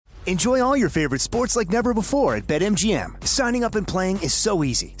Enjoy all your favorite sports like never before at BetMGM. Signing up and playing is so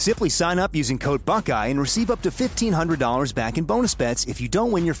easy. Simply sign up using code Buckeye and receive up to $1,500 back in bonus bets if you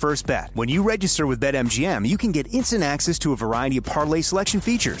don't win your first bet. When you register with BetMGM, you can get instant access to a variety of parlay selection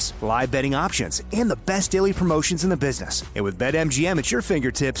features, live betting options, and the best daily promotions in the business. And with BetMGM at your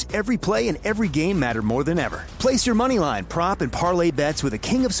fingertips, every play and every game matter more than ever. Place your moneyline, prop, and parlay bets with the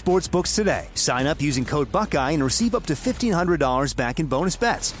king of sportsbooks today. Sign up using code Buckeye and receive up to $1,500 back in bonus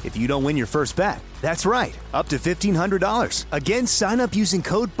bets if you don't win your first bet. That's right, up to $1,500. Again, sign up using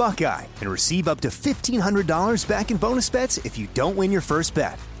code Buckeye and receive up to $1,500 back in bonus bets if you don't win your first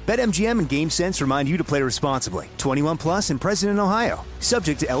bet. BetMGM and GameSense remind you to play responsibly. 21 plus and present in Ohio.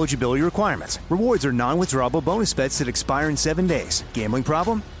 Subject to eligibility requirements. Rewards are non-withdrawable bonus bets that expire in 7 days. Gambling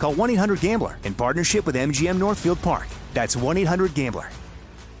problem? Call 1-800-GAMBLER in partnership with MGM Northfield Park. That's 1-800-GAMBLER.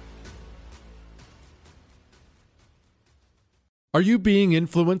 Are you being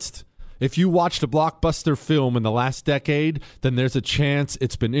influenced? If you watched a blockbuster film in the last decade, then there's a chance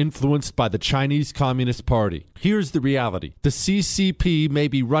it's been influenced by the Chinese Communist Party. Here's the reality. The CCP may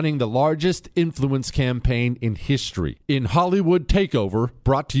be running the largest influence campaign in history. In Hollywood Takeover,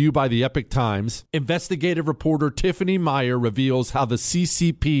 brought to you by the Epic Times, investigative reporter Tiffany Meyer reveals how the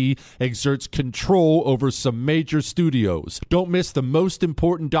CCP exerts control over some major studios. Don't miss the most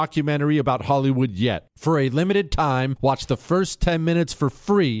important documentary about Hollywood yet. For a limited time, watch the first 10 minutes for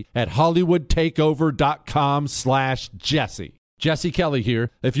free at HollywoodTakeover.com/Jesse. Jesse Kelly here.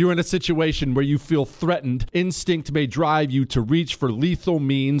 If you're in a situation where you feel threatened, instinct may drive you to reach for lethal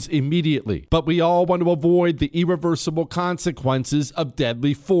means immediately. But we all want to avoid the irreversible consequences of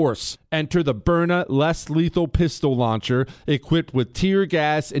deadly force. Enter the Byrna less lethal pistol launcher equipped with tear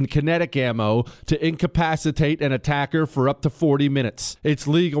gas and kinetic ammo to incapacitate an attacker for up to 40 minutes. It's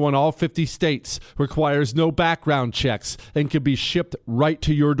legal in all 50 states, requires no background checks, and can be shipped right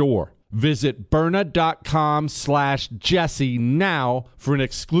to your door. Visit Byrna.com/Jesse now for an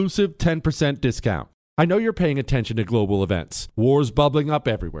exclusive 10% discount. I know you're paying attention to global events. Wars bubbling up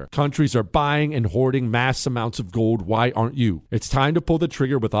everywhere. Countries are buying and hoarding mass amounts of gold. Why aren't you? It's time to pull the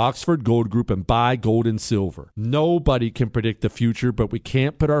trigger with Oxford Gold Group and buy gold and silver. Nobody can predict the future, but we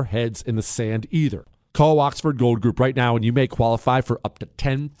can't put our heads in the sand either. Call Oxford Gold Group right now and you may qualify for up to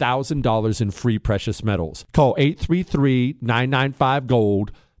 $10,000 in free precious metals. Call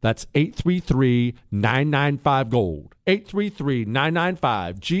 833-995-GOLD. That's 833-995-GOLD.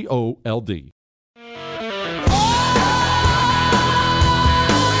 833-995-GOLD. It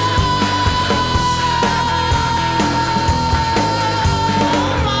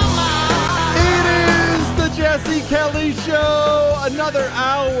is the Jesse Kelly Show. Another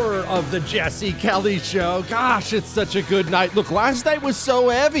hour of the Jesse Kelly Show. Gosh, it's such a good night. Look, last night was so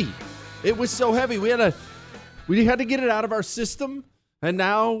heavy. It was so heavy. We had to get it out of our system. And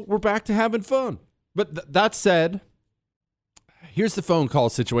now we're back to having fun. But that said, here's the phone call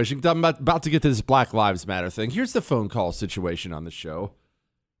situation. I'm about to get to this Black Lives Matter thing. Here's the phone call situation on the show.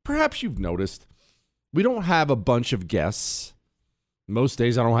 Perhaps you've noticed we don't have a bunch of guests. Most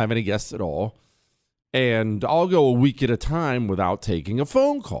days I don't have any guests at all. And I'll go a week at a time without taking a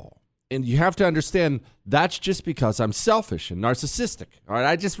phone call. And you have to understand that's just because I'm selfish and narcissistic. All right,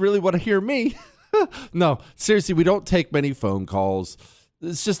 I just really want to hear me. No, seriously, we don't take many phone calls.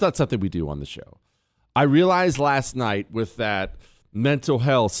 It's just not something we do on the show. I realized last night with that mental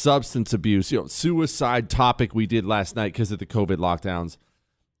health, substance abuse, suicide topic we did last night because of the COVID lockdowns.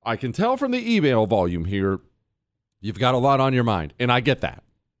 I can tell from the email volume here, you've got a lot on your mind, and I get that.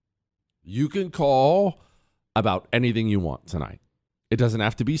 You can call about anything you want tonight. It doesn't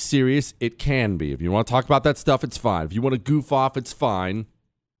have to be serious. It can be. If you want to talk about that stuff, it's fine. If you want to goof off, it's fine.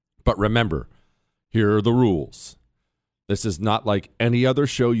 But remember, here are the rules. This is not like any other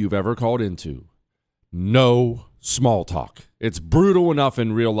show you've ever called into. No small talk. It's brutal enough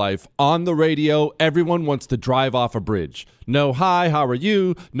in real life. On the radio, everyone wants to drive off a bridge. No, hi, how are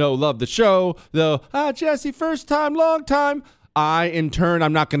you? No, love the show. No, Jesse, first time, long time. In turn,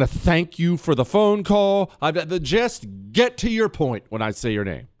 I'm not going to thank you for the phone call. Just get to your point when I say your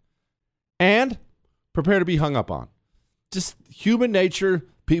name. And prepare to be hung up on. Just human nature.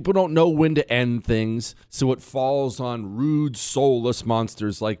 People don't know when to end things, so it falls on rude, soulless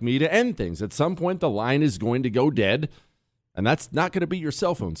monsters like me to end things. At some point, the line is going to go dead, and that's not going to be your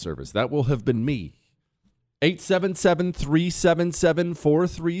cell phone service. That will have been me.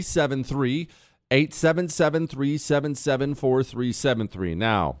 877-377-4373. 877-377-4373.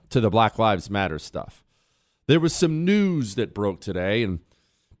 Now, to the Black Lives Matter stuff. There was some news that broke today, and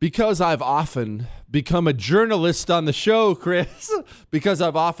because I've often become a journalist on the show, Chris,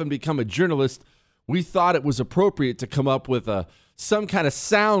 we thought it was appropriate to come up with a some kind of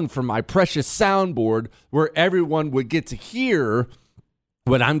sound from my precious soundboard where everyone would get to hear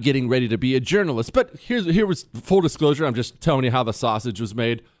when I'm getting ready to be a journalist. But here was full disclosure. I'm just telling you how the sausage was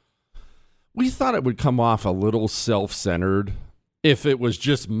made. We thought it would come off a little self-centered if it was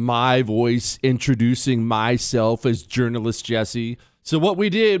just my voice introducing myself as journalist Jesse. So what we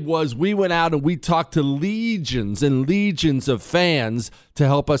did was we went out and we talked to legions and legions of fans to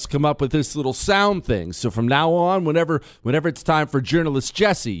help us come up with this little sound thing. So from now on, whenever it's time for journalist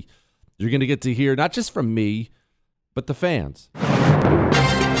Jesse, you're going to get to hear not just from me, but the fans.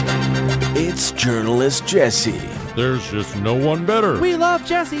 It's journalist Jesse. There's just no one better. We love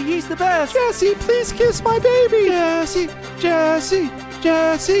Jesse. He's the best. Jesse, please kiss my baby. Jesse, Jesse,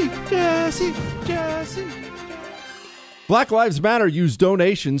 Jesse, Jesse, Jesse. Black Lives Matter used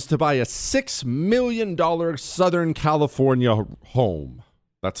donations to buy a $6 million Southern California home.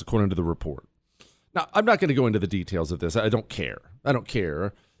 That's according to the report. Now, I'm not going to go into the details of this. I don't care.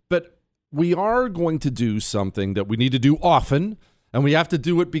 But we are going to do something that we need to do often, and we have to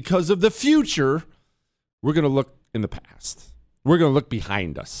do it because of the future. We're going to look in the past. We're going to look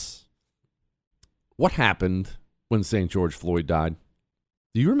behind us. What happened when St. George Floyd died?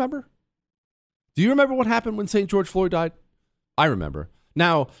 Do you remember? Do you remember what happened when St. George Floyd died? I remember.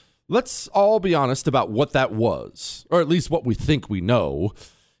 Now, let's all be honest about what that was, or at least what we think we know.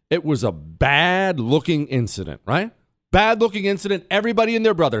 It was a bad-looking incident, right? Bad-looking incident. Everybody and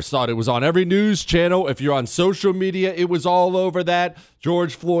their brother saw it. It was on every news channel. If you're on social media, it was all over that.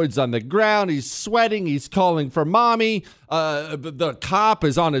 George Floyd's on the ground. He's sweating. He's calling for mommy. The cop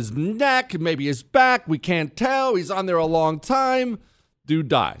is on his neck, maybe his back. We can't tell. He's on there a long time. Dude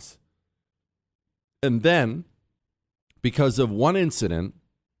dies. And then, because of one incident,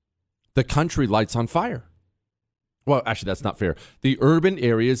 the country lights on fire. Well, actually, that's not fair. The urban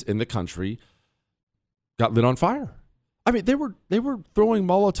areas in the country got lit on fire. I mean, they were throwing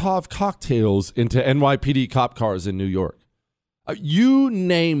Molotov cocktails into NYPD cop cars in New York. You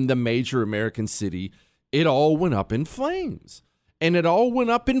name the major American city, it all went up in flames. And it all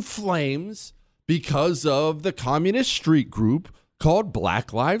went up in flames because of the communist street group called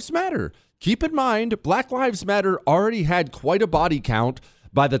Black Lives Matter. Keep in mind, Black Lives Matter already had quite a body count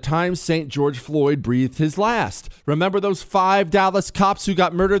by the time St. George Floyd breathed his last. Remember those 5 Dallas cops who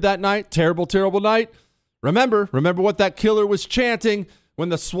got murdered that night? Terrible, terrible night. Remember what that killer was chanting when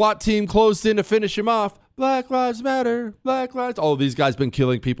the SWAT team closed in to finish him off? Black Lives Matter, Black Lives. All of these guys been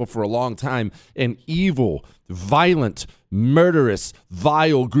killing people for a long time. An evil, violent, murderous,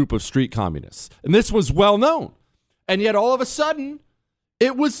 vile group of street communists. And this was well known. And yet all of a sudden,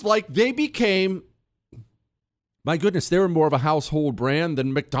 it was like they became, my goodness, they were more of a household brand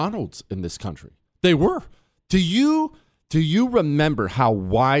than McDonald's in this country. They were. Do you remember how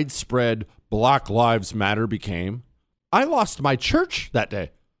widespread Black Lives Matter became? I lost my church that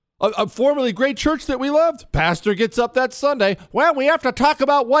day. A formerly great church that we loved. Pastor gets up that Sunday. Well, we have to talk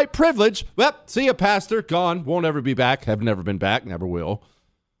about white privilege. Well, see ya, pastor. Gone. Won't ever be back. Have never been back. Never will.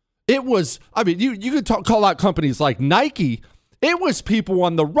 It was, I mean, you could call out companies like Nike. It was people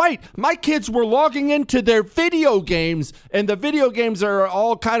on the right. My kids were logging into their video games, and the video games are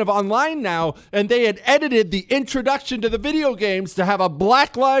all kind of online now, and they had edited the introduction to the video games to have a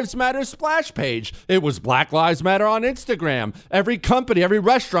Black Lives Matter splash page. It was Black Lives Matter on Instagram. Every company, every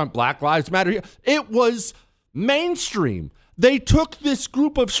restaurant, Black Lives Matter. It was mainstream. They took this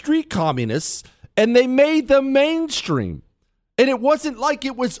group of street communists, and they made them mainstream. And it wasn't like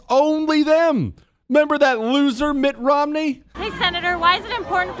it was only them. Remember that loser, Mitt Romney? Hey, Senator, why is it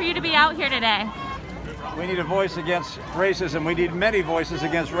important for you to be out here today? We need a voice against racism. We need many voices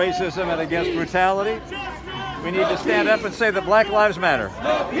against racism and against brutality. We need to stand up and say that Black Lives Matter.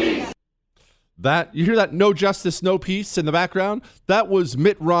 No peace. That, you hear that no justice, no peace in the background? That was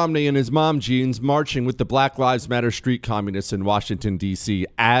Mitt Romney and his mom jeans marching with the Black Lives Matter street communists in Washington, D.C.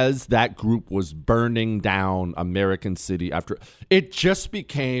 as that group was burning down American city after. It just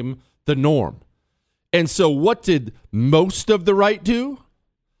became the norm. And so what did most of the right do?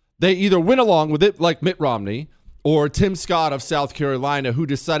 They either went along with it like Mitt Romney or Tim Scott of South Carolina, who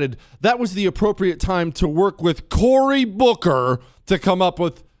decided that was the appropriate time to work with Cory Booker to come up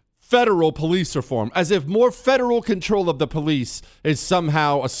with federal police reform, as if more federal control of the police is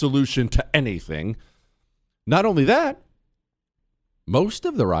somehow a solution to anything. Not only that, most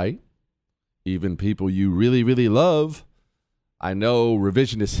of the right, even people you really, really love, I know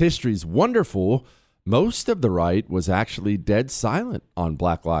revisionist history is wonderful, most of the right was actually dead silent on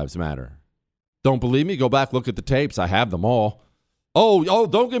Black Lives Matter. Don't believe me? Go back, look at the tapes. I have them all. Oh,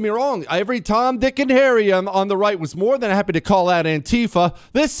 don't get me wrong. Every Tom, Dick, and Harry on the right was more than happy to call out Antifa.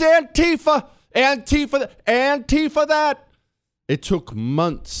 This Antifa that. It took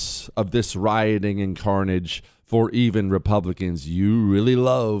months of this rioting and carnage for even Republicans you really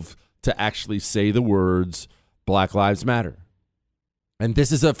love to actually say the words Black Lives Matter. And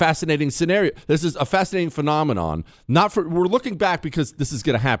this is a fascinating scenario. This is a fascinating phenomenon. We're looking back because this is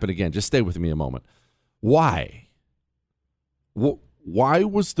going to happen again. Just stay with me a moment. Why? Why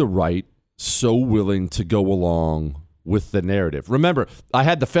was the right so willing to go along with the narrative? Remember, I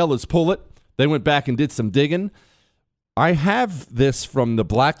had the fellas pull it. They went back and did some digging. I have this from the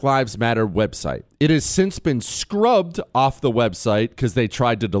Black Lives Matter website. It has since been scrubbed off the website because they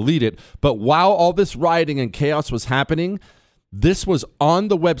tried to delete it. But while all this rioting and chaos was happening, this was on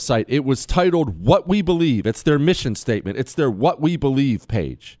the website. It was titled What We Believe. It's their mission statement. It's their What We Believe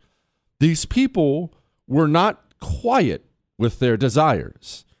page. These people were not quiet with their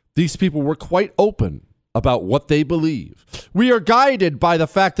desires. These people were quite open about what they believe. We are guided by the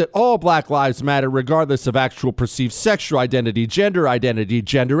fact that all Black lives matter regardless of actual perceived sexual identity,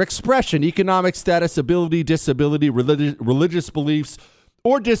 gender expression, economic status, ability, disability, religious beliefs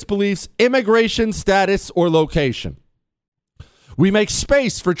or disbeliefs, immigration status, or location. We make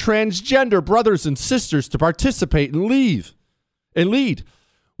space for transgender brothers and sisters to participate and lead.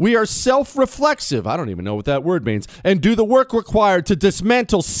 We are self-reflexive, I don't even know what that word means, and do the work required to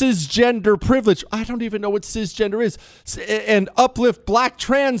dismantle cisgender privilege. I don't even know what cisgender is. And uplift black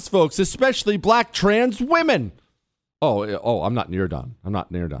trans folks, especially black trans women. Oh, I'm not near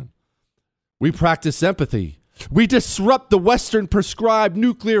done. We practice empathy. We disrupt the Western prescribed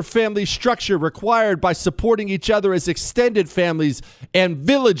nuclear family structure required by supporting each other as extended families and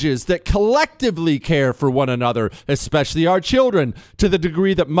villages that collectively care for one another, especially our children, to the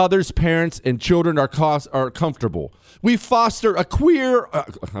degree that mothers, parents, and children are comfortable. We foster a queer,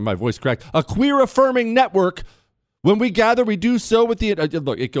 my voice cracked, a queer affirming network. When we gather, we do so with the,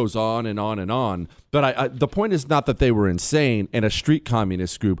 look, it goes on and on and on. But the point is not that they were insane and a street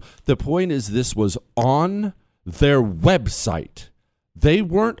communist group. The point is this was on their website. They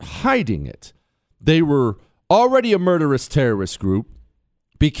weren't hiding it. They were already a murderous terrorist group,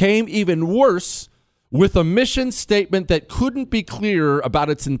 became even worse with a mission statement that couldn't be clearer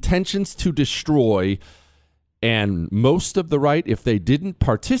about its intentions to destroy. And most of the right, if they didn't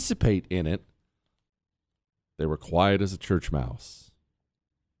participate in it, they were quiet as a church mouse.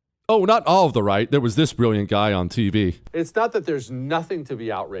 Oh, not all of the right. There was this brilliant guy on TV. It's not that there's nothing to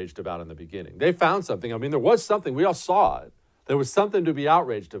be outraged about in the beginning. They found something. I mean, there was something. We all saw it. There was something to be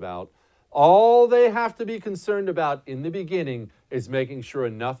outraged about. All they have to be concerned about in the beginning is making sure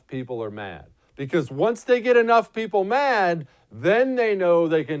enough people are mad. Because once they get enough people mad, then they know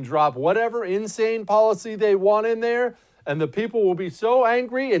they can drop whatever insane policy they want in there, and the people will be so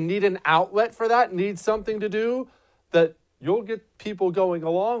angry and need an outlet for that, need something to do, that you'll get people going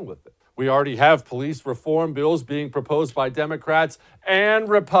along with it. We already have police reform bills being proposed by Democrats and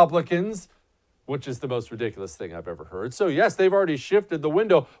Republicans, which is the most ridiculous thing I've ever heard. So yes, they've already shifted the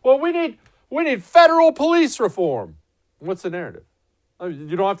window. Well, we need federal police reform. What's the narrative?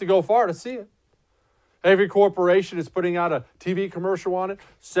 You don't have to go far to see it. Every corporation is putting out a TV commercial on it,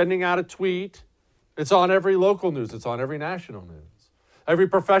 sending out a tweet. It's on every local news. It's on every national news. Every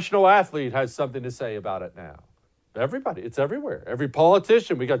professional athlete has something to say about it now. Everybody. It's everywhere. Every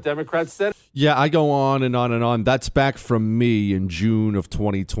politician. We got Democrats said. Yeah, I go on and on and on. That's back from me in June of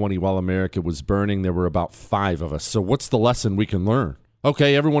 2020 while America was burning. There were about 5 of us. So what's the lesson we can learn?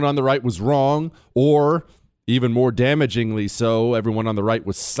 Okay, everyone on the right was wrong, or even more damagingly so, everyone on the right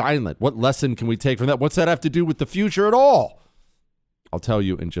was silent. What lesson can we take from that? What's that have to do with the future at all? I'll tell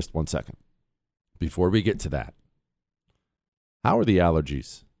you in just 1 second. Before we get to that, how are the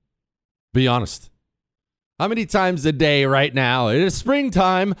allergies? Be honest. How many times a day right now, it is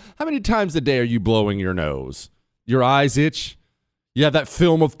springtime, how many times a day are you blowing your nose? Your eyes itch? You have that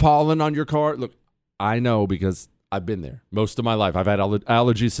film of pollen on your car? Look, I know because I've been there most of my life. I've had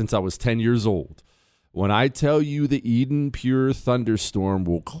allergies since I was 10 years old. When I tell you the Eden Pure Thunderstorm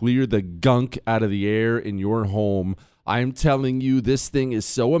will clear the gunk out of the air in your home, I'm telling you this thing is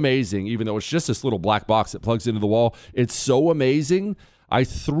so amazing, even though it's just this little black box that plugs into the wall. It's so amazing. I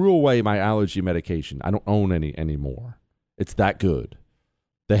threw away my allergy medication. I don't own any anymore. It's that good.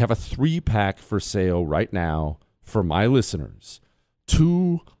 They have a 3-pack for sale right now for my listeners.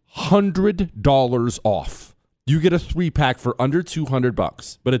 $200 off. You get a 3-pack for under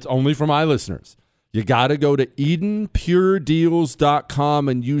 $200, but it's only for my listeners. You got to go to EdenPureDeals.com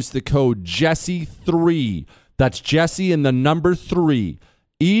and use the code Jesse3. That's Jesse and the number 3.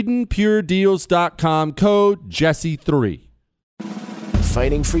 EdenPureDeals.com, code Jesse3.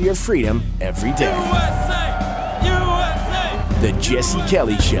 Fighting for your freedom every day. USA! USA! The Jesse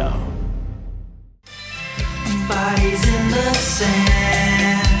Kelly Show. bodies in the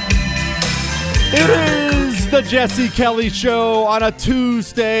sand. It is the Jesse Kelly Show on a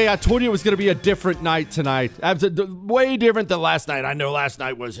Tuesday. I told you it was going to be a different night tonight. Way different than last night. I know last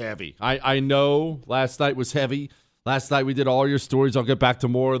night was heavy. I know last night was heavy. Last night we did all your stories. I'll get back to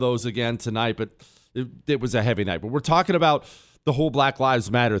more of those again tonight, but it was a heavy night. But we're talking about the whole Black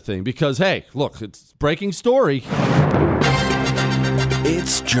Lives Matter thing because, hey, look, it's breaking story.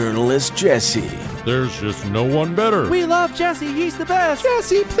 It's journalist Jesse. There's just no one better. We love Jesse. He's the best.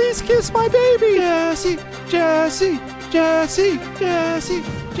 Jesse, please kiss my baby. Jesse, Jesse, Jesse, Jesse,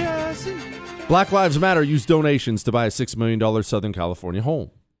 Jesse. Black Lives Matter used donations to buy a $6 million Southern California home.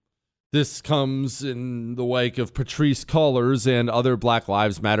 This comes in the wake of Patrisse Cullors and other Black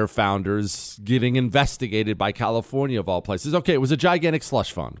Lives Matter founders getting investigated by California, of all places. Okay, it was a gigantic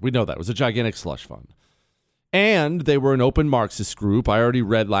slush fund. We know that. It was a gigantic slush fund. And they were an open Marxist group. I already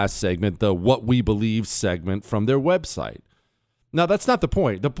read last segment, the What We Believe segment from their website. Now, that's not the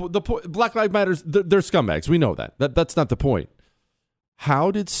point. The Black Lives Matter, they're scumbags. We know that. That's not the point.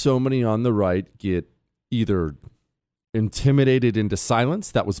 How did so many on the right get either intimidated into silence?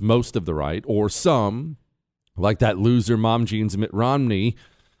 That was most of the right. Or some, like that loser Mom Jeans Mitt Romney,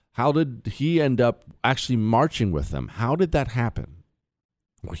 how did he end up actually marching with them? How did that happen?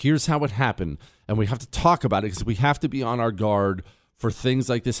 Well, here's how it happened. And we have to talk about it because we have to be on our guard for things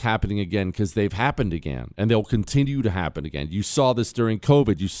like this happening again because they've happened again and they'll continue to happen again. You saw this during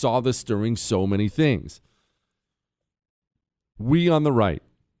COVID. You saw this during so many things. We on the right,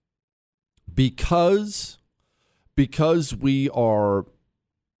 because we are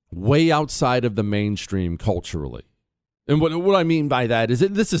way outside of the mainstream culturally. And what I mean by that is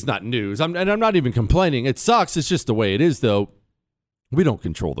this is not news. I'm not even complaining. It sucks. It's just the way it is, though. We don't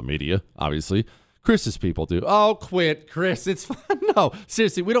control the media, obviously. Chris's people do. Oh, quit, Chris. It's fun. No,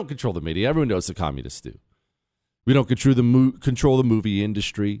 seriously, we don't control the media. Everyone knows the communists do. We don't control the movie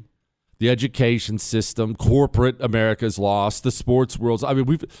industry, the education system, corporate America's lost, the sports world. I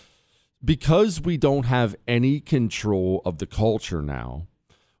mean, because we don't have any control of the culture now,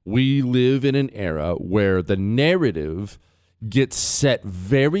 we live in an era where the narrative gets set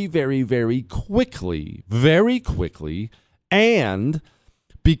very, very, very quickly, and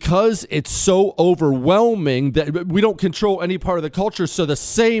because it's so overwhelming that we don't control any part of the culture, so the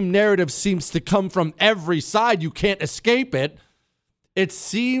same narrative seems to come from every side. You can't escape it. It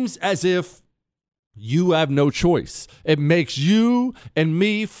seems as if you have no choice. It makes you and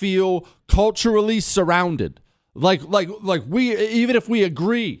me feel culturally surrounded. Like we, even if we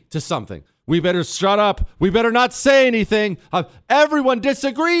agree to something, we better shut up. We better not say anything. Everyone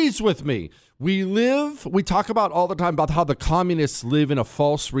disagrees with me. We talk about all the time about how the communists live in a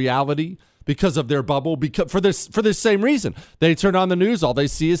false reality because of their bubble, for this same reason. They turn on the news, all they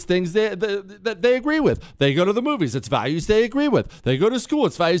see is things that they agree with. They go to the movies, it's values they agree with. They go to school,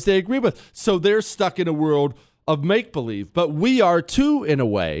 it's values they agree with. So they're stuck in a world of make-believe. But we are too, in a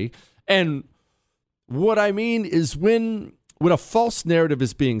way. And what I mean is when a false narrative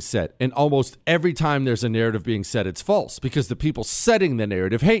is being set, and almost every time there's a narrative being set, it's false because the people setting the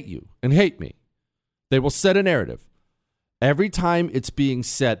narrative hate you and hate me. They will set a narrative. Every time it's being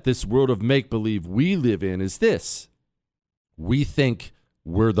set, this world of make-believe we live in is this. We think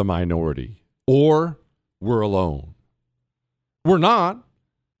we're the minority or we're alone. We're not.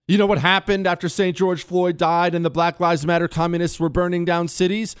 You know what happened after St. George Floyd died and the Black Lives Matter communists were burning down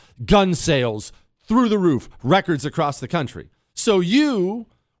cities? Gun sales through the roof, records across the country. So you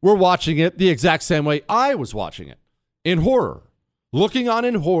were watching it the exact same way I was watching it, in horror, looking on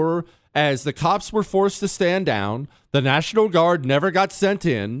in horror as the cops were forced to stand down, the National Guard never got sent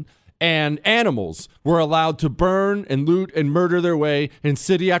in, and animals were allowed to burn and loot and murder their way in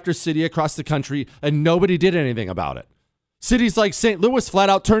city after city across the country, and nobody did anything about it. Cities like St. Louis flat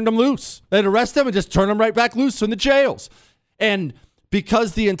out turned them loose. They'd arrest them and just turn them right back loose in the jails. And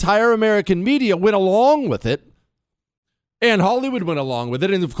because the entire American media went along with it, and Hollywood went along with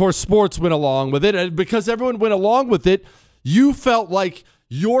it, and of course sports went along with it, and because everyone went along with it, you felt like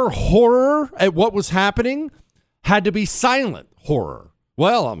your horror at what was happening had to be silent horror.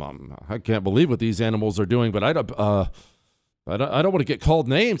 Well, I can't believe what these animals are doing, but I don't want to get called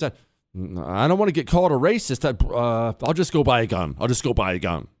names. I don't want to get called a racist. I'll just go buy a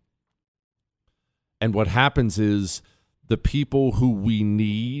gun. And what happens is the people who we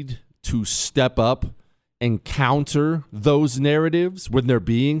need to step up and counter those narratives when they're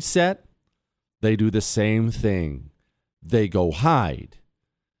being set, they do the same thing. They go hide.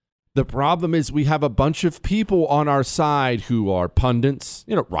 The problem is we have a bunch of people on our side who are pundits,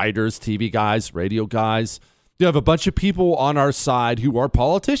 writers, TV guys, radio guys. You have a bunch of people on our side who are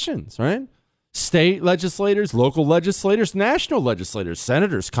politicians, right? State legislators, local legislators, national legislators,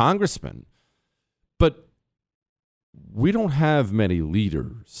 senators, congressmen. But we don't have many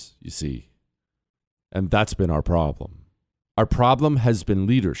leaders, you see. And that's been our problem. Our problem has been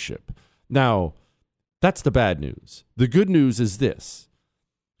leadership. Now, that's the bad news. The good news is this.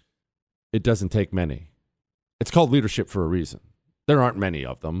 It doesn't take many. It's called leadership for a reason. There aren't many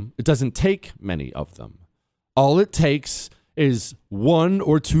of them. It doesn't take many of them. All it takes is one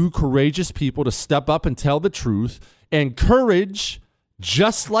or two courageous people to step up and tell the truth. And courage,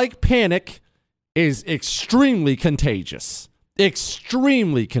 just like panic, is extremely contagious.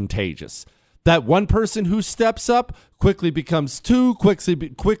 Extremely contagious. That one person who steps up quickly becomes 2,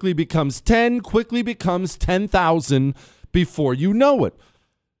 quickly becomes 10, quickly becomes 10,000 before you know it.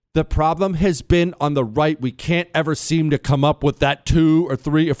 The problem has been on the right. We can't ever seem to come up with that 2 or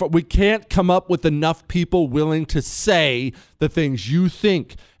 3 or 4. We can't come up with enough people willing to say the things you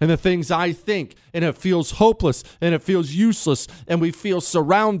think and the things I think. And it feels hopeless and it feels useless and we feel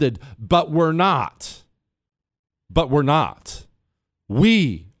surrounded, but we're not. But we're not.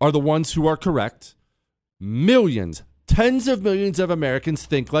 We are the ones who are correct. Millions, tens of millions of Americans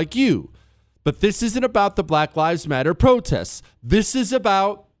think like you. But this isn't about the Black Lives Matter protests. This is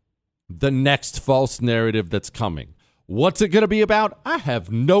about the next false narrative that's coming. What's it going to be about? I have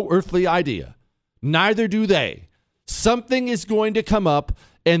no earthly idea. Neither do they. Something is going to come up,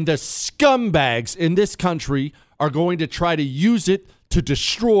 and the scumbags in this country are going to try to use it to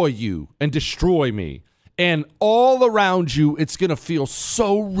destroy you and destroy me. And all around you, it's going to feel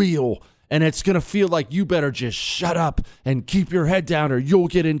so real, and it's going to feel like you better just shut up and keep your head down or you'll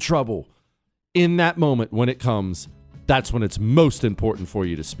get in trouble. In that moment, when it comes, that's when it's most important for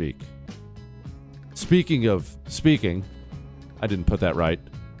you to speak. Speaking of speaking, I didn't put that right.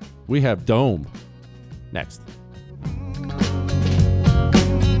 We have Dome next.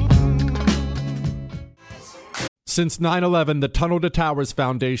 Since 9/11, the Tunnel to Towers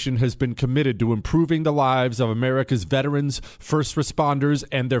Foundation has been committed to improving the lives of America's veterans, first responders,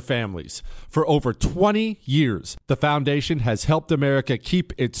 and their families. For over 20 years, the foundation has helped America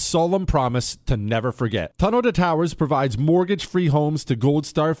keep its solemn promise to never forget. Tunnel to Towers provides mortgage-free homes to Gold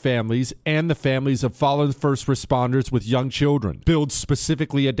Star families and the families of fallen first responders with young children, builds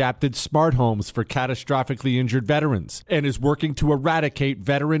specifically adapted smart homes for catastrophically injured veterans, and is working to eradicate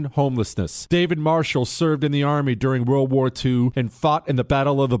veteran homelessness. David Marshall served in the Army during World War II and fought in the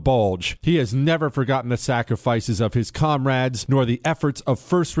Battle of the Bulge. He has never forgotten the sacrifices of his comrades nor the efforts of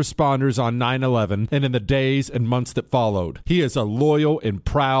first responders on 9/11 and in the days and months that followed. He is a loyal and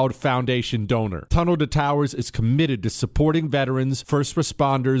proud foundation donor. Tunnel to Towers is committed to supporting veterans, first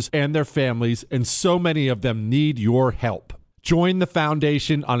responders, and their families, and so many of them need your help. Join the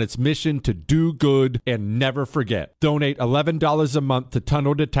foundation on its mission to do good and never forget. Donate $11 a month to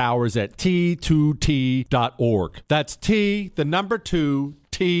Tunnel to Towers at T2T.org. That's T, the number 2,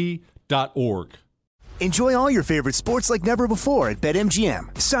 T.org. Enjoy all your favorite sports like never before at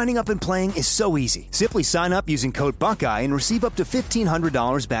BetMGM. Signing up and playing is so easy. Simply sign up using code Buckeye and receive up to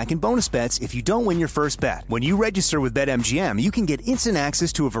 $1,500 back in bonus bets if you don't win your first bet. When you register with BetMGM, you can get instant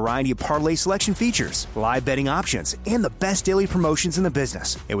access to a variety of parlay selection features, live betting options, and the best daily promotions in the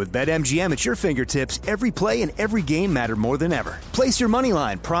business. And with BetMGM at your fingertips, every play and every game matter more than ever. Place your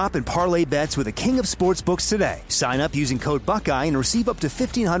moneyline, prop, and parlay bets with the king of sportsbooks today. Sign up using code Buckeye and receive up to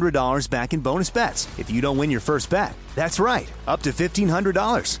 $1,500 back in bonus bets if you don't win your first bet. That's right, up to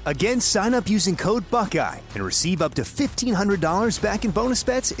 $1,500. Again, sign up using code Buckeye and receive up to $1,500 back in bonus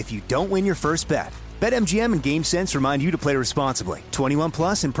bets if you don't win your first bet. BetMGM and GameSense remind you to play responsibly. 21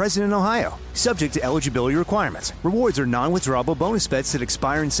 plus and present in Ohio. Subject to eligibility requirements. Rewards are non-withdrawable bonus bets that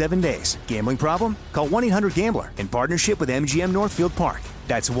expire in 7 days. Gambling problem? Call 1-800-GAMBLER in partnership with MGM Northfield Park.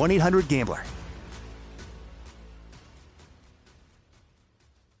 That's 1-800-GAMBLER.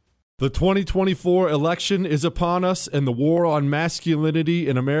 The 2024 election is upon us, and the war on masculinity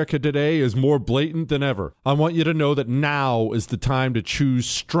in America today is more blatant than ever. I want you to know that now is the time to choose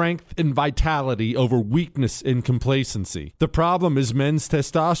strength and vitality over weakness and complacency. The problem is men's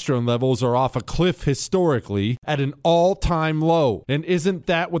testosterone levels are off a cliff historically at an all-time low. And isn't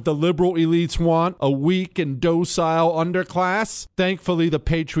that what the liberal elites want? A weak and docile underclass? Thankfully, the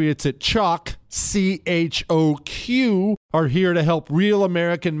patriots at CHOQ, CHOQ, are here to help real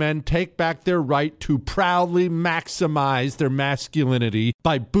American men take back their right to proudly maximize their masculinity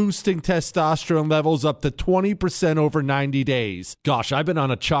by boosting testosterone levels up to 20% over 90 days. Gosh, I've been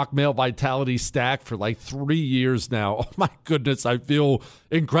on a CHOQ male vitality stack for like 3 years now. Oh my goodness, I feel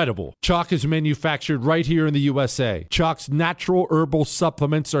incredible. CHOQ is manufactured right here in the USA. CHOQ's natural herbal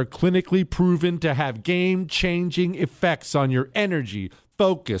supplements are clinically proven to have game-changing effects on your energy,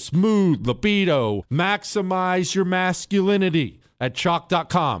 focus, mood, libido. Maximize your masculinity at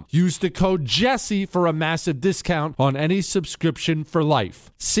Chalk.com. Use the code Jesse for a massive discount on any subscription for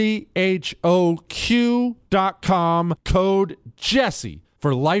life. CHOQ.com, code Jesse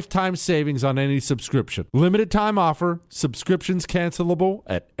for lifetime savings on any subscription. Limited time offer. Subscriptions cancelable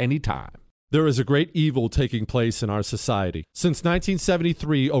at any time. There is a great evil taking place in our society. Since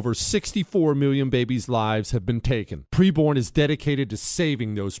 1973, over 64 million babies' lives have been taken. Preborn is dedicated to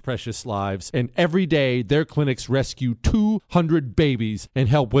saving those precious lives, and every day their clinics rescue 200 babies and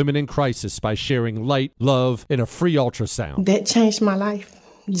help women in crisis by sharing light, love, and a free ultrasound. That changed my life.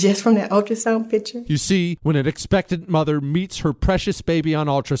 Just from that ultrasound picture. You see, when an expectant mother meets her precious baby on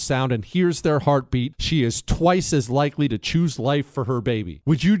ultrasound and hears their heartbeat, she is twice as likely to choose life for her baby.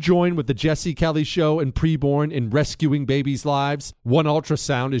 Would you join with the Jesse Kelly Show and Preborn in rescuing babies' lives? One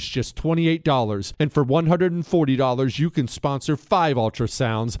ultrasound is just $28, and for $140, you can sponsor 5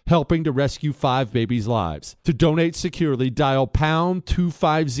 ultrasounds, helping to rescue 5 babies' lives. To donate securely, dial pound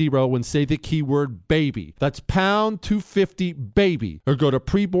 250 and say the keyword baby. That's pound 250 baby, or go to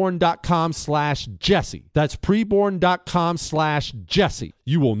preborn.com/Jesse. That's preborn.com/Jesse.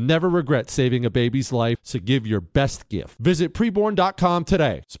 You will never regret saving a baby's life, so give your best gift. Visit preborn.com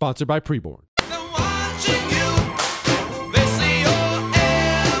today. Sponsored by Preborn.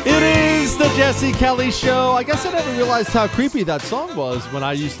 It is the Jesse Kelly Show. I guess I never realized how creepy that song was when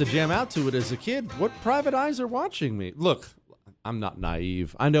I used to jam out to it as a kid. What private eyes are watching me? Look, I'm not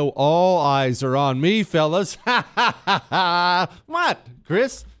naive. I know all eyes are on me, fellas. Ha ha ha ha. What,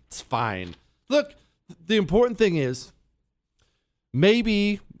 Chris? It's fine. Look, the important thing is,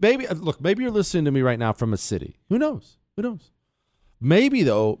 maybe you're listening to me right now from a city. Who knows? Maybe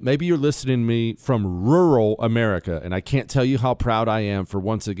you're listening to me from rural America, and I can't tell you how proud I am for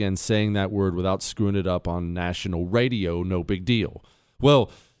once again saying that word without screwing it up on national radio. No big deal.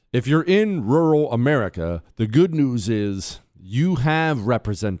 Well, if you're in rural America, the good news is you have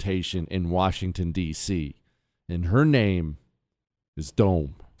representation in Washington, D.C., and her name is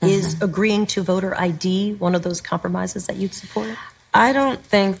Dome. Is agreeing to voter ID one of those compromises that you'd support? I don't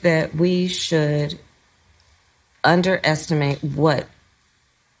think that we should underestimate what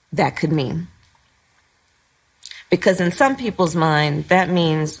that could mean. Because in some people's mind, that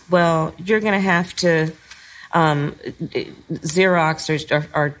means, well, you're going to have to Xerox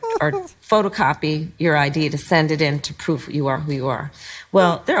or photocopy your ID to send it in to prove you are who you are.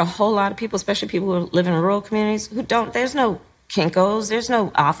 Well, there are a whole lot of people, especially people who live in rural communities, who don't. There's no Kinko's, there's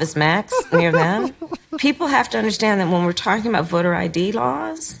no Office Max near them. People have to understand that when we're talking about voter ID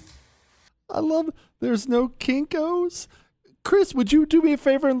laws. I love it. There's no Kinko's. Chris, would you do me a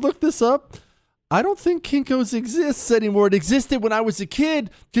favor and look this up? I don't think Kinko's exists anymore. It existed when I was a kid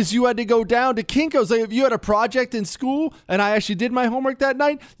because you had to go down to Kinko's. Like if you had a project in school and I actually did my homework that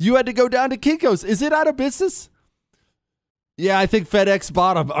night, you had to go down to Kinko's. Is it out of business? Yeah, I think FedEx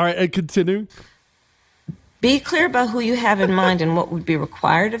bought them. All right, and continue. Be clear about who you have in mind and what would be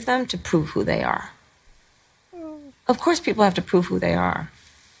required of them to prove who they are. Of course, people have to prove who they are,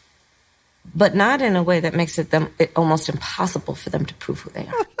 but not in a way that makes it almost impossible for them to prove who they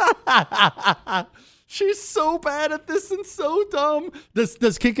are. She's so bad at this and so dumb. Does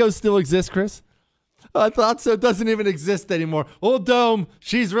Kinko's still exist, Chris? I thought so. It doesn't even exist anymore. Old Dome,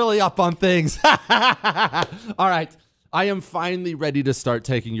 she's really up on things. All right. I am finally ready to start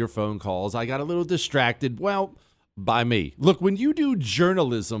taking your phone calls. I got a little distracted. Well, by me. Look, when you do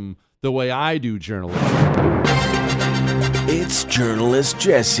journalism the way I do journalism, it's Journalist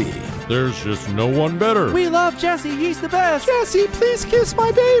Jesse. There's just no one better. We love Jesse. He's the best. Jesse, please kiss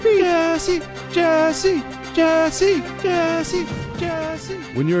my baby. Jesse, Jesse, Jesse, Jesse, Jesse.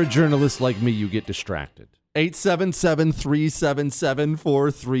 When you're a journalist like me, you get distracted.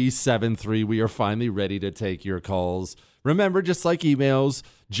 877-377-4373. We are finally ready to take your calls. Remember, just like emails,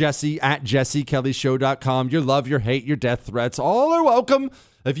 Jesse@JesseKellyShow.com. Your love, your hate, your death threats, all are welcome.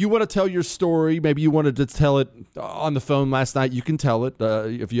 If you want to tell your story, maybe you wanted to tell it on the phone last night, you can tell it.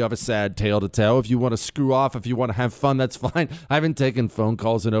 If you have a sad tale to tell, if you want to screw off, if you want to have fun, that's fine. I haven't taken phone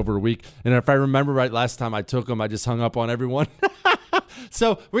calls in over a week. And if I remember right, last time I took them, I just hung up on everyone.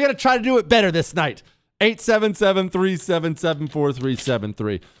 So we're going to try to do it better this night.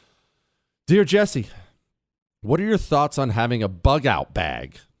 877-377-4373. Dear Jesse, what are your thoughts on having a Bugout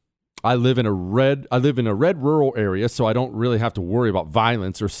bag? I live in a red rural area, so I don't really have to worry about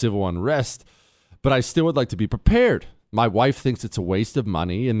violence or civil unrest, but I still would like to be prepared. My wife thinks it's a waste of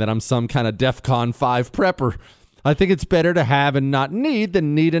money and that I'm some kind of DEFCON 5 prepper. I think it's better to have and not need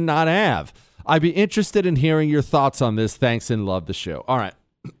than need and not have. I'd be interested in hearing your thoughts on this. Thanks and love the show. All right.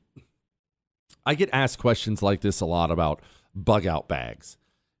 I get asked questions like this a lot about bug out bags.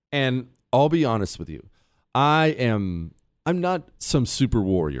 And I'll be honest with you. I'm not some super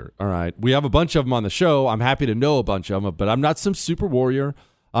warrior, all right? We have a bunch of them on the show. I'm happy to know a bunch of them, but I'm not some super warrior.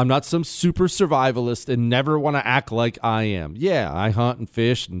 I'm not some super survivalist and never want to act like I am. Yeah, I hunt and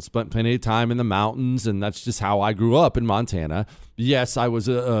fish and spent plenty of time in the mountains, and that's just how I grew up in Montana. Yes, I was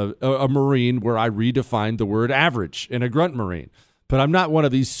a Marine where I redefined the word average in a grunt Marine, but I'm not one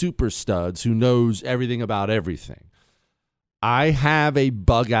of these super studs who knows everything about everything. I have a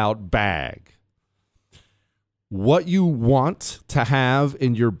bug out bag. What you want to have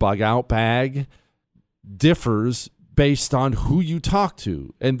in your bug out bag differs based on who you talk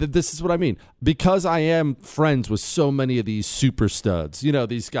to. And this is what I mean. Because I am friends with so many of these super studs, you know,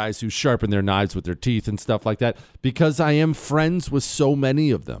 these guys who sharpen their knives with their teeth and stuff like that, because I am friends with so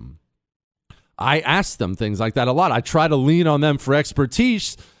many of them, I ask them things like that a lot. I try to lean on them for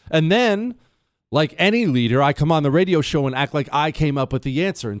expertise. And then, like any leader, I come on the radio show and act like I came up with the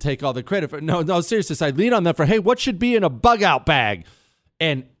answer and take all the credit for it. No, seriously, I lean on them for, hey, what should be in a bug out bag?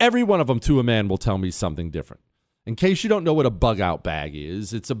 And every one of them to a man will tell me something different. In case you don't know what a bug out bag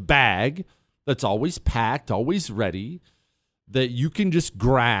is, it's a bag that's always packed, always ready, that you can just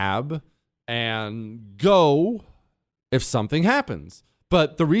grab and go if something happens.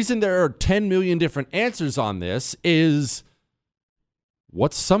 But the reason there are 10 million different answers on this is,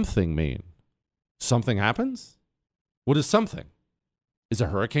 what's something mean? Something happens? What is something? Is a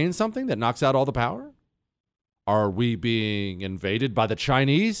hurricane something that knocks out all the power? Are we being invaded by the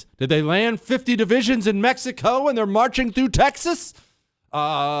Chinese? Did they land 50 divisions in Mexico and they're marching through Texas?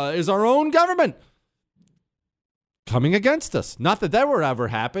 Is our own government coming against us? Not that that would ever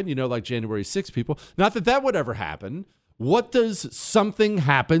happen, you know, like January 6th people. Not that that would ever happen. What does something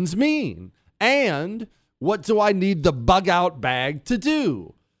happens mean? And what do I need the bug out bag to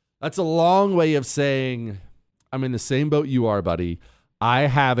do? That's a long way of saying, I'm in the same boat you are, buddy. I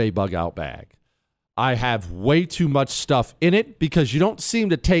have a bug out bag. I have way too much stuff in it because you don't seem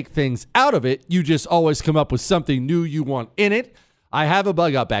to take things out of it. You just always come up with something new you want in it. I have a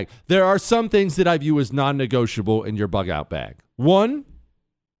bug out bag. There are some things that I view as non-negotiable in your bug out bag. One,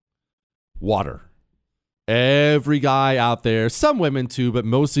 water. Every guy out there, some women too, but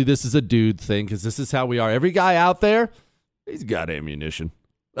mostly this is a dude thing because this is how we are. Every guy out there, he's got ammunition.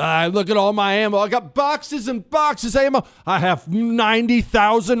 I look at all my ammo. I got boxes and boxes of ammo. I have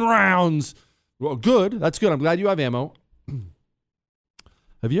 90,000 rounds. Well, good. That's good. I'm glad you have ammo.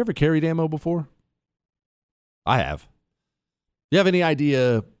 Have you ever carried ammo before? I have. You have any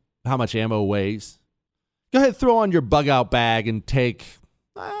idea how much ammo weighs? Go ahead, throw on your bug out bag and take,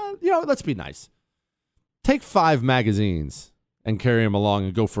 let's be nice. Take 5 magazines and carry them along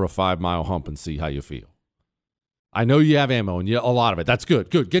and go for a 5-mile hump and see how you feel. I know you have ammo and a lot of it. That's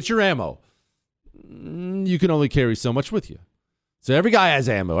good. Good. Get your ammo. You can only carry so much with you. So every guy has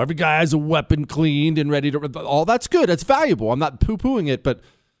ammo. Every guy has a weapon cleaned and ready to... All that's good. That's valuable. I'm not poo-pooing it, but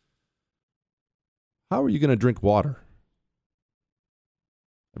how are you going to drink water?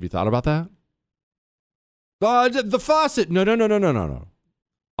 Have you thought about that? The faucet. No.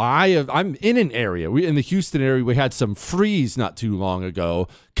 I'm in an area. In the Houston area, we had some freeze not too long ago.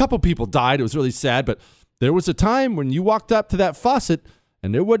 A couple people died. It was really sad, but there was a time when you walked up to that faucet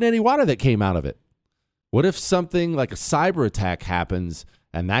and there wasn't any water that came out of it. What if something like a cyber attack happens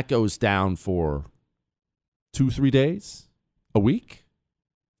and that goes down for 2-3 days? A week?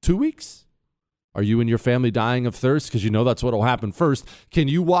 2 weeks? Are you and your family dying of thirst? Because you know that's what will happen first. Can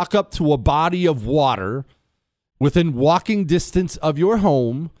you walk up to a body of water within walking distance of your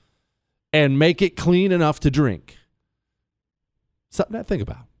home and make it clean enough to drink? Something to think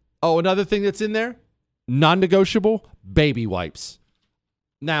about. Oh, another thing that's in there? Non-negotiable, baby wipes.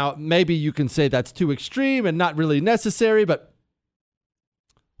 Now, maybe you can say that's too extreme and not really necessary, but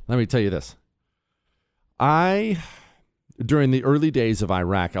let me tell you this. During the early days of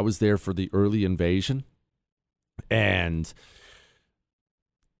Iraq, I was there for the early invasion, and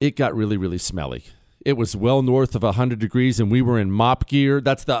it got really, really smelly. It was well north of 100 degrees, and we were in mop gear.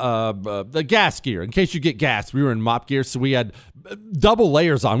 That's the gas gear. In case you get gas, we were in mop gear, so we had double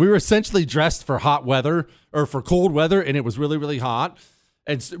layers on. We were essentially dressed for hot weather or for cold weather, and it was really, really hot.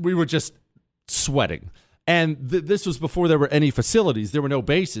 And we were just sweating. And this was before there were any facilities. There were no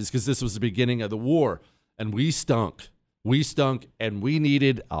bases because this was the beginning of the war. And we stunk. We stunk, and we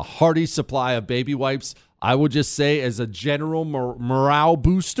needed a hearty supply of baby wipes. I would just say as a general morale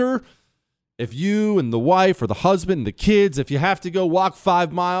booster, if you and the wife or the husband and the kids, if you have to go walk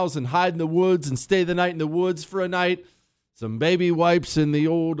 5 miles and hide in the woods and stay the night in the woods for a night, some baby wipes in the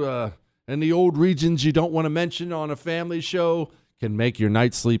old regions you don't want to mention on a family show can make your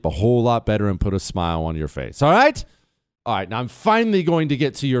night's sleep a whole lot better and put a smile on your face. All right? All right, now I'm finally going to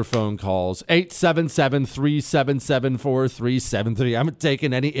get to your phone calls. 877-377-4373. I haven't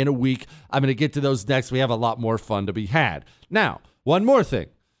taken any in a week. I'm going to get to those next. We have a lot more fun to be had. Now, one more thing.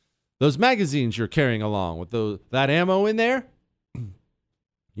 Those magazines you're carrying along with that ammo in there,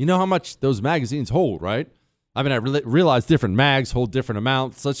 you know how much those magazines hold, right? I mean, I realize different mags hold different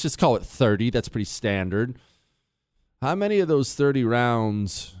amounts. Let's just call it 30. That's pretty standard. How many of those 30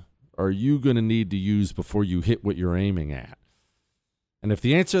 rounds are you going to need to use before you hit what you're aiming at? And if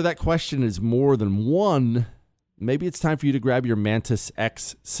the answer to that question is more than one, maybe it's time for you to grab your Mantis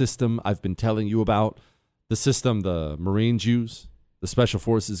X system I've been telling you about. The system the Marines use, the Special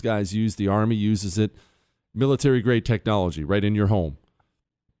Forces guys use, the Army uses it. Military-grade technology right in your home.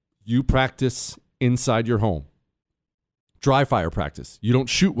 You practice inside your home. Dry fire practice. You don't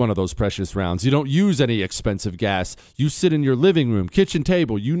shoot one of those precious rounds. You don't use any expensive gas. You sit in your living room, kitchen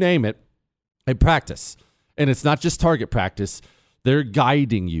table, you name it, and practice. And it's not just target practice. They're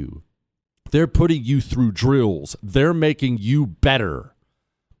guiding you. They're putting you through drills. They're making you better.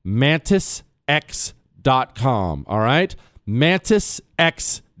 MantisX.com, all right?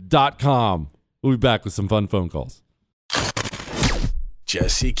 MantisX.com. We'll be back with some fun phone calls.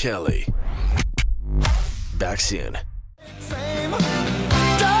 Jesse Kelly. Back soon.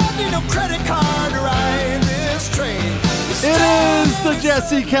 It is the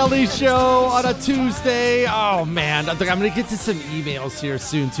Jesse Kelly Show on a Tuesday. Oh, man. I'm going to get to some emails here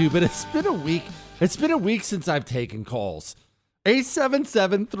soon, too, but it's been a week. It's been a week since I've taken calls.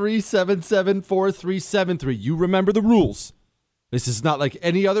 877-377-4373. You remember the rules. This is not like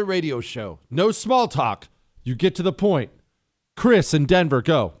any other radio show. No small talk. You get to the point. Chris in Denver,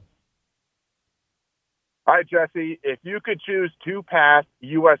 go. All right, Jesse, if you could choose two past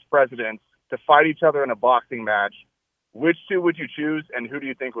U.S. presidents to fight each other in a boxing match, which two would you choose, and who do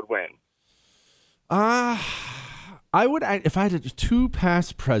you think would win? I would, if I had two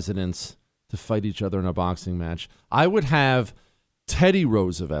past presidents to fight each other in a boxing match, I would have Teddy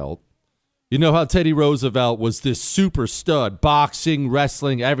Roosevelt. You know how Teddy Roosevelt was this super stud, boxing,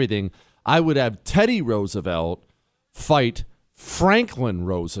 wrestling, everything. I would have Teddy Roosevelt fight Franklin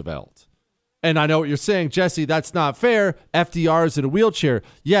Roosevelt. And I know what you're saying, Jesse, that's not fair. FDR is in a wheelchair.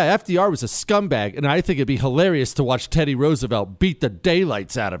 Yeah, FDR was a scumbag, and I think it'd be hilarious to watch Teddy Roosevelt beat the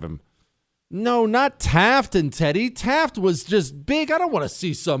daylights out of him. No, not Taft and Teddy. Taft was just big. I don't want to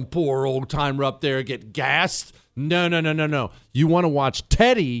see some poor old-timer up there get gassed. No. You want to watch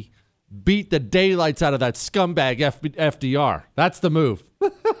Teddy beat the daylights out of that scumbag FDR. That's the move.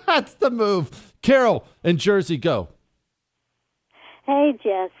 That's the move. Carol in Jersey, go. Hey,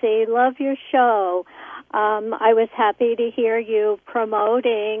 Jesse, love your show. I was happy to hear you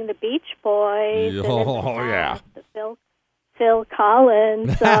promoting the Beach Boys. Yeah. Phil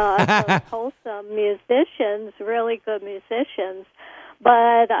Collins, those wholesome musicians, really good musicians.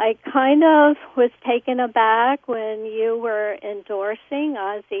 But I kind of was taken aback when you were endorsing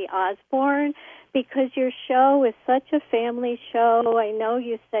Ozzy Osbourne because your show is such a family show. I know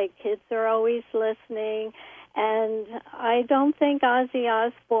you say kids are always listening. And I don't think Ozzy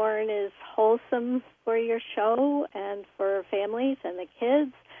Osbourne is wholesome for your show and for families and the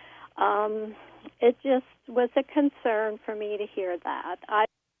kids. It just was a concern for me to hear that. I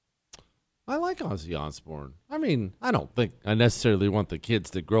like Ozzy Osbourne. I mean, I don't think I necessarily want the kids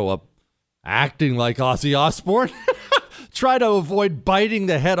to grow up acting like Ozzy Osbourne. Try to avoid biting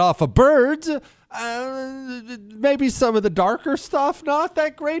the head off of birds. Maybe some of the darker stuff, not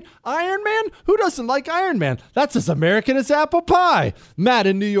that great. Iron Man? Who doesn't like Iron Man? That's as American as apple pie. Matt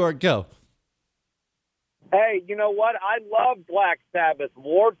in New York, go. Hey, you know what? I love Black Sabbath.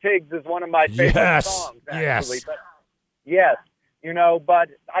 War Pigs is one of my favorite songs, actually. Yes. But, yes, but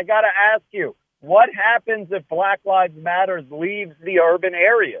I got to ask you, what happens if Black Lives Matter leaves the urban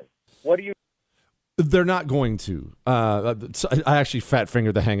areas? What do you... They're not going to. I actually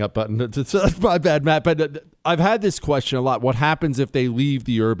fat-fingered the hang-up button. That's my bad, Matt. But I've had this question a lot. What happens if they leave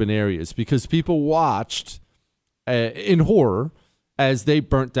the urban areas? Because people watched in horror as they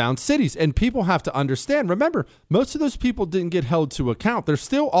burnt down cities. And people have to understand, remember, most of those people didn't get held to account. They're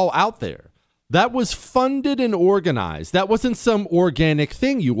still all out there. That was funded and organized. That wasn't some organic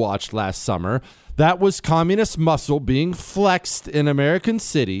thing you watched last summer. That was communist muscle being flexed in American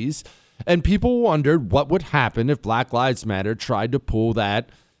cities. And people wondered what would happen if Black Lives Matter tried to pull that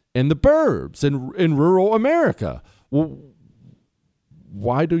in the burbs, in rural America. Well,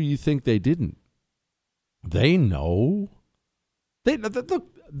 why do you think they didn't? They know.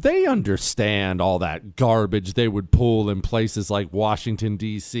 They understand all that garbage they would pull in places like Washington,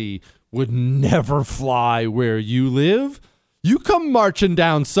 D.C. would never fly where you live. You come marching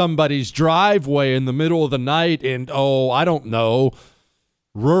down somebody's driveway in the middle of the night in, I don't know,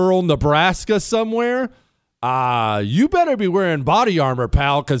 rural Nebraska somewhere. You better be wearing body armor,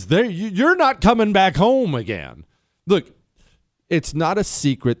 pal, because you're not coming back home again. Look, it's not a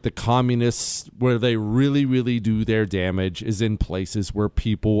secret the communists, where they really, really do their damage, is in places where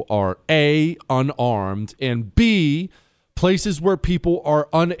people are A, unarmed, and B, places where people are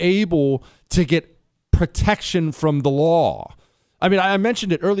unable to get protection from the law. I mean, I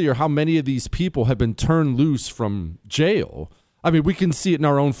mentioned it earlier how many of these people have been turned loose from jail. I mean, we can see it in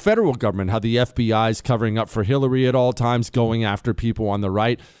our own federal government, how the FBI is covering up for Hillary at all times, going after people on the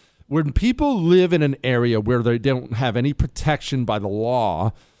right. When people live in an area where they don't have any protection by the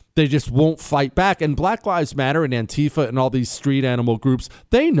law, they just won't fight back. And Black Lives Matter and Antifa and all these street animal groups,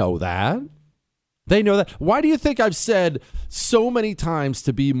 they know that. They know that. Why do you think I've said so many times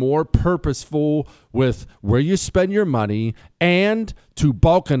to be more purposeful with where you spend your money and to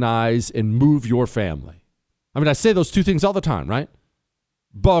balkanize and move your family? I mean, I say those two things all the time, right?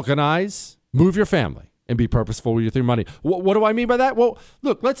 Balkanize, move your family, and be purposeful with your money. What do I mean by that? Well,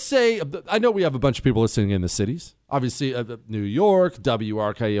 look, let's say, I know we have a bunch of people listening in the cities. Obviously, New York,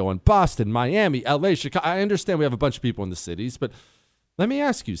 WRKO in Boston, Miami, LA, Chicago. I understand we have a bunch of people in the cities, but let me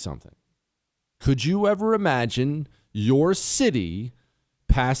ask you something. Could you ever imagine your city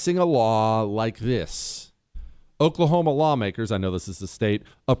passing a law like this? Oklahoma lawmakers, I know this is the state,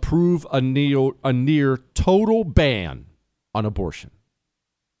 approve a near total ban on abortion.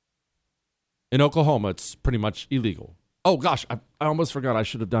 In Oklahoma, it's pretty much illegal. Oh, gosh, I almost forgot I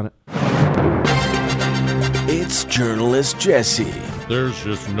should have done it. It's journalist Jesse. There's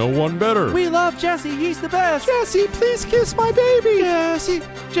just no one better. We love Jesse. He's the best. Jesse, please kiss my baby. Jesse,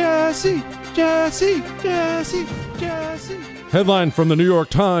 Jesse, Jesse, Jesse, Jesse. Headline from the New York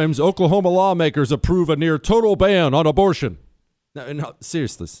Times: Oklahoma lawmakers approve a near total ban on abortion. No,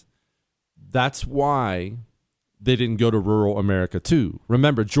 seriously. That's why they didn't go to rural America too.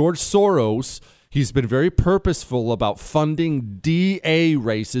 Remember, George Soros, he's been very purposeful about funding DA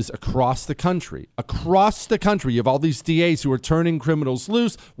races across the country. Across the country, you have all these DAs who are turning criminals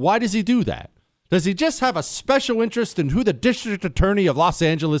loose. Why does he do that? Does he just have a special interest in who the district attorney of Los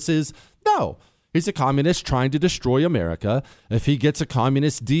Angeles is? No. He's a communist trying to destroy America. If he gets a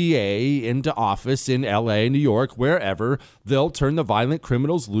communist DA into office in LA, New York, wherever, they'll turn the violent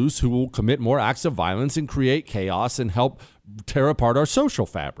criminals loose who will commit more acts of violence and create chaos and help tear apart our social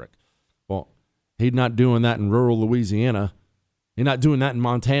fabric. Well, he's not doing that in rural Louisiana. He's not doing that in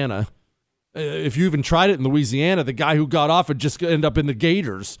Montana. If you even tried it in Louisiana, the guy who got off would just end up in the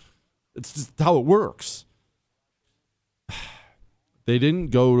Gators. It's just how it works. They didn't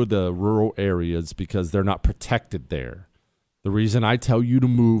go to the rural areas because they're not protected there. The reason I tell you to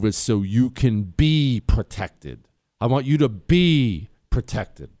move is so you can be protected. I want you to be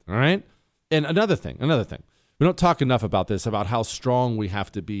protected, all right? And another thing. We don't talk enough about this, about how strong we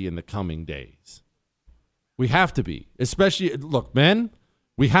have to be in the coming days. We have to be. Especially, look, men,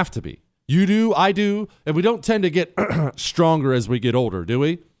 we have to be. You do, I do, and we don't tend to get stronger as we get older, do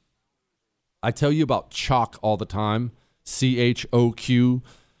we? I tell you about chalk all the time. CHOQ.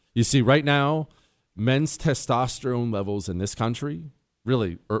 You see, right now, men's testosterone levels in this country,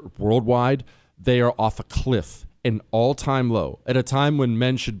 really worldwide, they are off a cliff, an all-time low. At a time when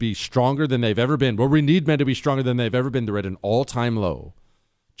men should be stronger than they've ever been, where we need men to be stronger than they've ever been, they're at an all-time low.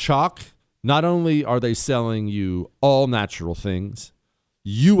 Chalk, not only are they selling you all natural things,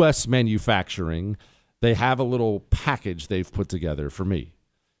 U.S. manufacturing, they have a little package they've put together for me.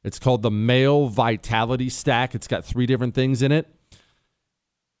 It's called the Male Vitality Stack. It's got 3 different things in it.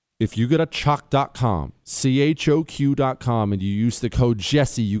 If you go to chalk.com, CHOQ.com, and you use the code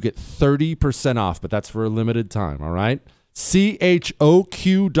Jesse, you get 30% off, but that's for a limited time, all right? CHOQ.com,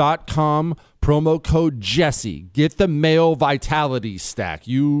 promo code Jesse. Get the Male Vitality Stack.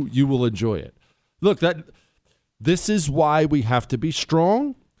 You will enjoy it. Look, this is why we have to be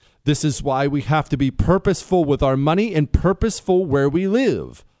strong. This is why we have to be purposeful with our money and purposeful where we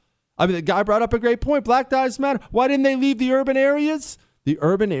live. I mean, the guy brought up a great point. Black Lives Matter. Why didn't they leave the urban areas? The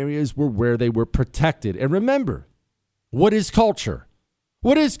urban areas were where they were protected. And remember, what is culture?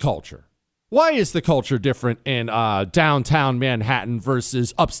 What is culture? Why is the culture different in downtown Manhattan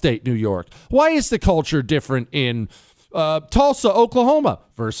versus upstate New York? Why is the culture different in Tulsa, Oklahoma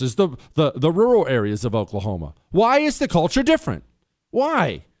versus the rural areas of Oklahoma? Why is the culture different?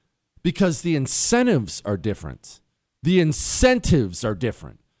 Why? Because the incentives are different. The incentives are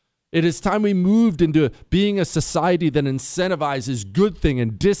different. It is time we moved into being a society that incentivizes good things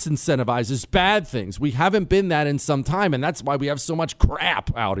and disincentivizes bad things. We haven't been that in some time, and that's why we have so much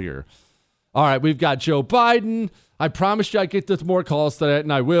crap out here. All right, we've got Joe Biden. I promised you I'd get to more calls today,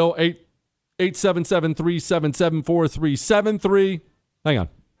 and I will. 877-377-4373. Hang on.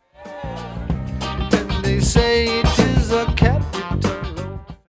 And they say it is a capital.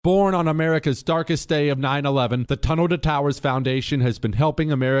 Born on America's darkest day of 9/11, the Tunnel to Towers Foundation has been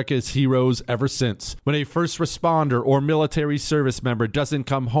helping America's heroes ever since. When a first responder or military service member doesn't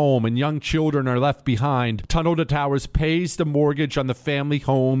come home and young children are left behind, Tunnel to Towers pays the mortgage on the family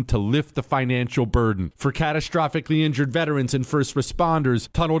home to lift the financial burden. For catastrophically injured veterans and first responders,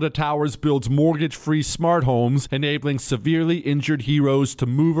 Tunnel to Towers builds mortgage-free smart homes, enabling severely injured heroes to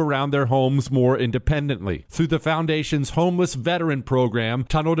move around their homes more independently. Through the foundation's Homeless Veteran Program,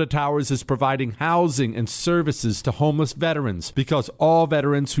 Tunnel to Towers is providing housing and services to homeless veterans because all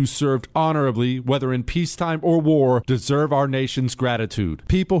veterans who served honorably, whether in peacetime or war, deserve our nation's gratitude.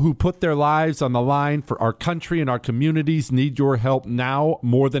 People who put their lives on the line for our country and our communities need your help now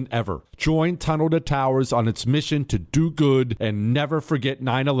more than ever. Join Tunnel to Towers on its mission to do good and never forget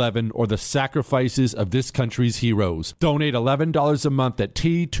 9/11 or the sacrifices of this country's heroes. Donate $11 a month at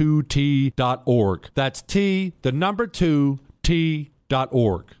T2T.org. That's T, the number 2, T.org.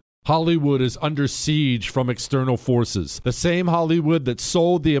 Hollywood is under siege from external forces. The same Hollywood that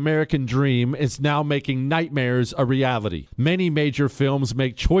sold the American dream is now making nightmares a reality. Many major films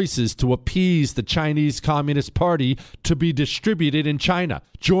make choices to appease the Chinese Communist Party to be distributed in China.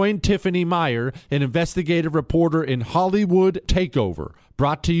 Join Tiffany Meyer, an investigative reporter in Hollywood Takeover,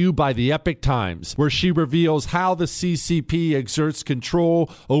 brought to you by the Epic Times, where she reveals how the CCP exerts control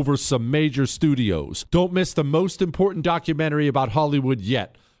over some major studios. Don't miss the most important documentary about Hollywood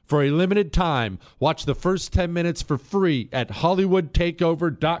yet. For a limited time, watch the first 10 minutes for free at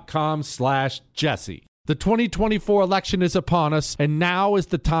hollywoodtakeover.com/Jesse. The 2024 election is upon us, and now is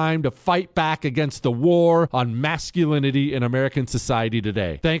the time to fight back against the war on masculinity in American society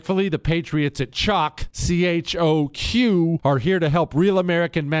today. Thankfully, the patriots at CHOQ, CHOQ, are here to help real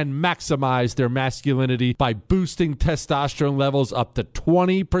American men maximize their masculinity by boosting testosterone levels up to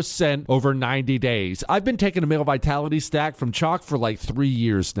 20% over 90 days. I've been taking a male vitality stack from CHOQ for like 3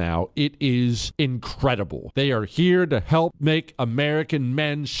 years now. It is incredible. They are here to help make American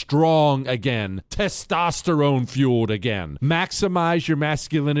men strong again. Testosterone fueled again. Maximize your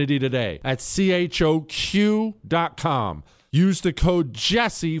masculinity today at CHOQ.com. Use the code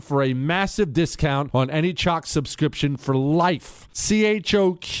Jesse for a massive discount on any CHOQ subscription for life. CHOQ.com,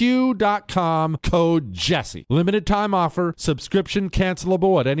 code Jesse. Limited time offer. Subscription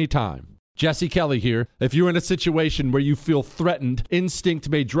cancelable at any time. Jesse Kelly here. If you're in a situation where you feel threatened, instinct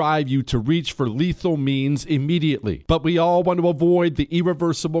may drive you to reach for lethal means immediately. But we all want to avoid the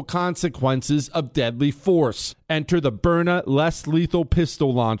irreversible consequences of deadly force. Enter the Byrna less lethal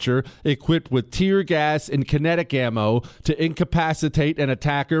pistol launcher equipped with tear gas and kinetic ammo to incapacitate an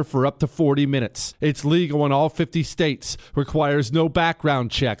attacker for up to 40 minutes. It's legal in all 50 states, requires no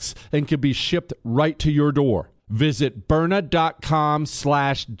background checks, and can be shipped right to your door. Visit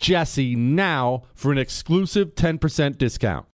Byrna.com/Jesse now for an exclusive 10% discount.